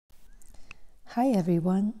Hi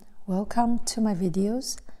everyone, welcome to my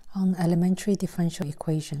videos on elementary differential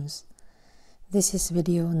equations. This is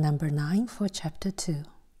video number 9 for chapter 2.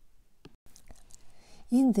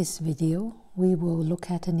 In this video, we will look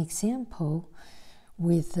at an example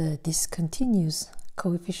with the discontinuous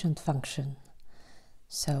coefficient function.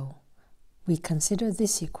 So we consider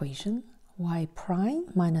this equation, y prime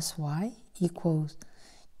minus y equals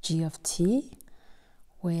g of t,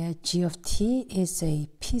 where g of t is a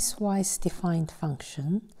piecewise defined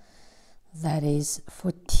function. That is,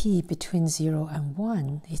 for t between 0 and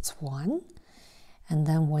 1, it's 1. And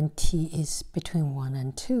then when t is between 1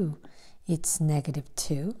 and 2, it's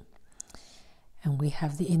 -2. And we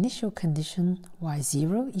have the initial condition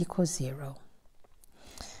y0 equals 0.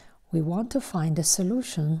 We want to find a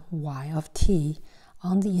solution y of t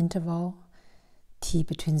on the interval t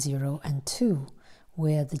between 0 and 2,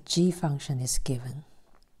 where the g function is given.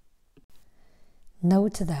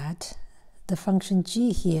 Note that the function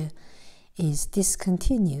g here is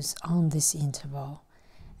discontinuous on this interval.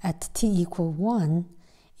 At t equal 1,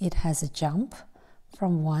 it has a jump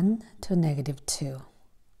from 1 to -2.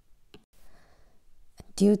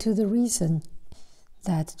 Due to the reason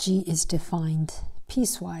that g is defined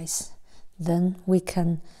piecewise, then we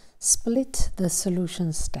can split the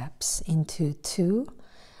solution steps into 2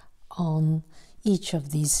 on each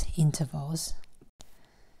of these intervals.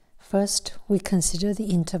 First, we consider the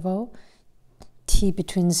interval t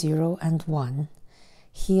between 0 and 1.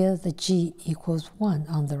 Here the g equals 1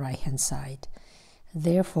 on the right-hand side.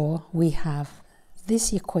 Therefore, we have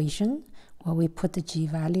this equation where we put the g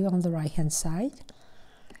value on the right-hand side,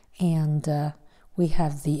 and we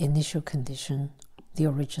have the initial condition, the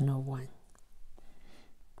original one.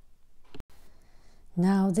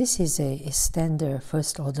 Now, this is a standard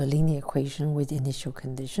first-order linear equation with initial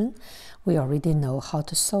condition. We already know how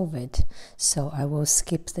to solve it, so I will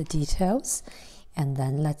skip the details. And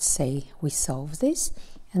then let's say we solve this,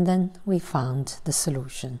 and then we found the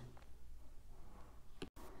solution.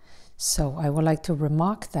 So I would like to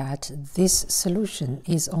remark that this solution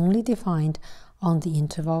is only defined on the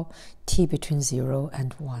interval t between 0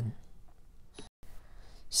 and 1.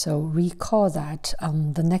 So recall that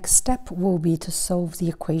the next step will be to solve the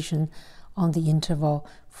equation on the interval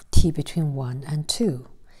t between 1 and 2.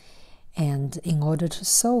 And in order to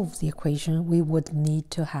solve the equation, we would need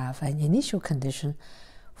to have an initial condition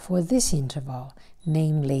for this interval,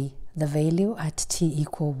 namely the value at t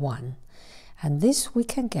equal 1. And this we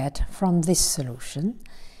can get from this solution.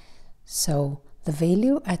 So the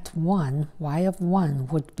value at 1, y of 1,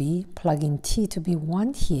 would be plugging t to be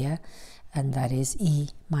 1 here, and that is e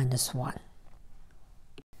minus 1.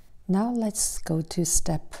 Now let's go to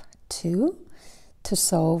step 2 to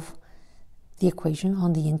solve the equation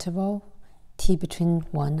on the interval t between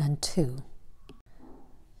 1 and 2.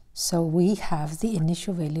 So we have the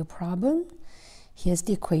initial value problem. Here's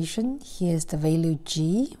the equation. Here's the value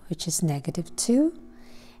g, which is -2.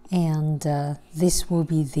 And this will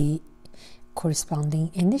be the corresponding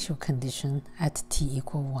initial condition at t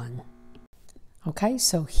equal 1. Okay,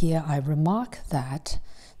 so here I remark that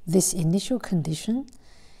this initial condition,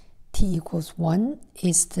 t equals 1,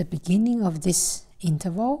 is the beginning of this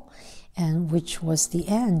interval, and which was the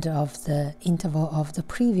end of the interval of the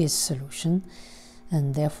previous solution,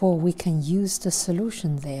 and therefore we can use the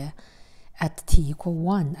solution there at t equal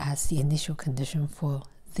 1 as the initial condition for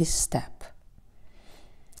this step.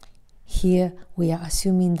 Here we are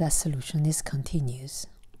assuming that solution is continuous.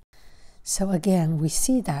 So again, we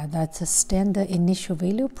see that that's a standard initial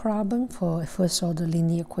value problem for a first-order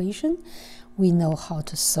linear equation. We know how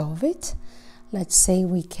to solve it. Let's say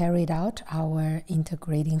we carried out our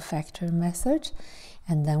integrating factor method,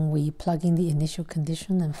 and then we plug in the initial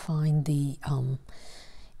condition and find the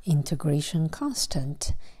integration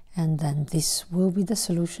constant. And then this will be the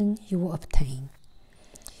solution you will obtain.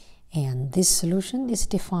 And this solution is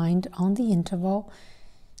defined on the interval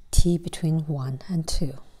t between 1 and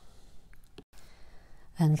 2.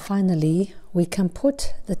 And finally, we can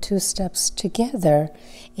put the two steps together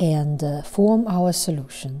and form our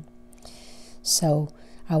solution. So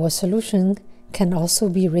our solution can also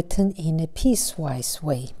be written in a piecewise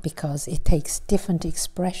way because it takes different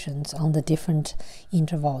expressions on the different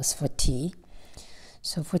intervals for t.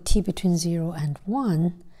 So for t between 0 and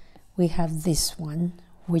 1, we have this one,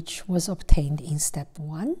 which was obtained in step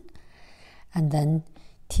 1. And then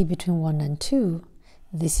t between 1 and 2,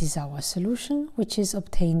 this is our solution, which is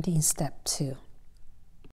obtained in step 2.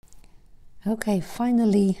 Okay,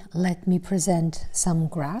 finally, let me present some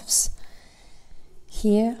graphs.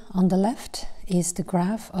 Here on the left is the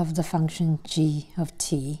graph of the function g of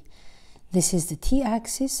t. This is the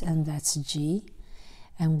t-axis, and that's g.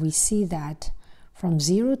 And we see that From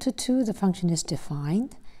 0 to 2, the function is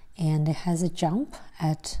defined, and it has a jump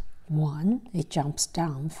at 1. It jumps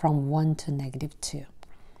down from 1 to -2.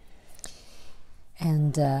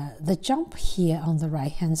 And the jump here on the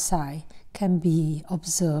right-hand side can be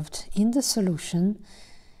observed in the solution,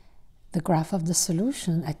 the graph of the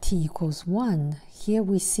solution at t equals 1. Here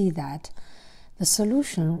we see that the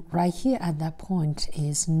solution right here at that point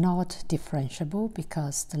is not differentiable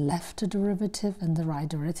because the left derivative and the right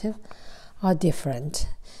derivative are different.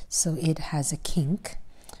 So it has a kink,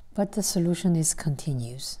 but the solution is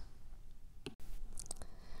continuous.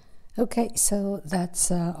 Okay, so that's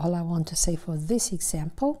all I want to say for this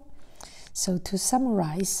example. So to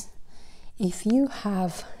summarize, if you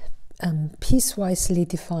have piecewisely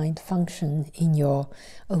defined function in your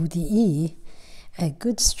ODE, a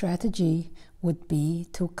good strategy would be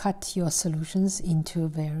to cut your solutions into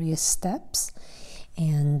various steps,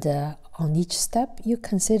 and on each step you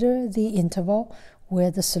consider the interval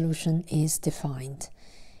where the solution is defined,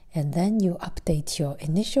 and then you update your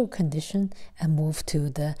initial condition and move to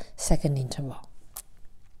the second interval.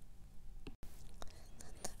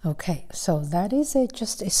 Okay, so that is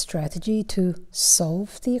just a strategy to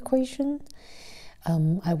solve the equation.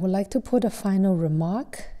 I would like to put a final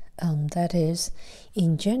remark, that is,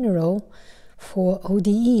 in general, for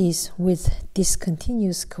ODEs with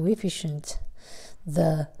discontinuous coefficient,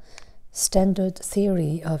 the standard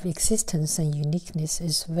theory of existence and uniqueness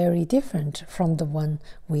is very different from the one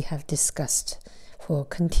we have discussed for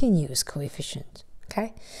continuous coefficient.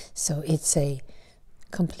 Okay, so it's a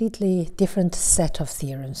completely different set of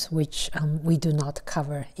theorems which we do not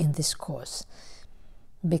cover in this course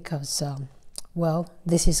because, well,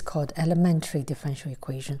 this is called elementary differential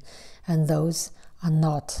equation, and those are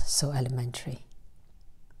not so elementary.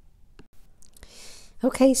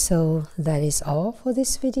 Okay, so that is all for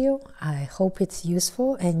this video. I hope it's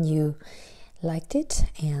useful and you liked it,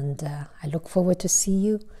 and I look forward to see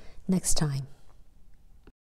you next time.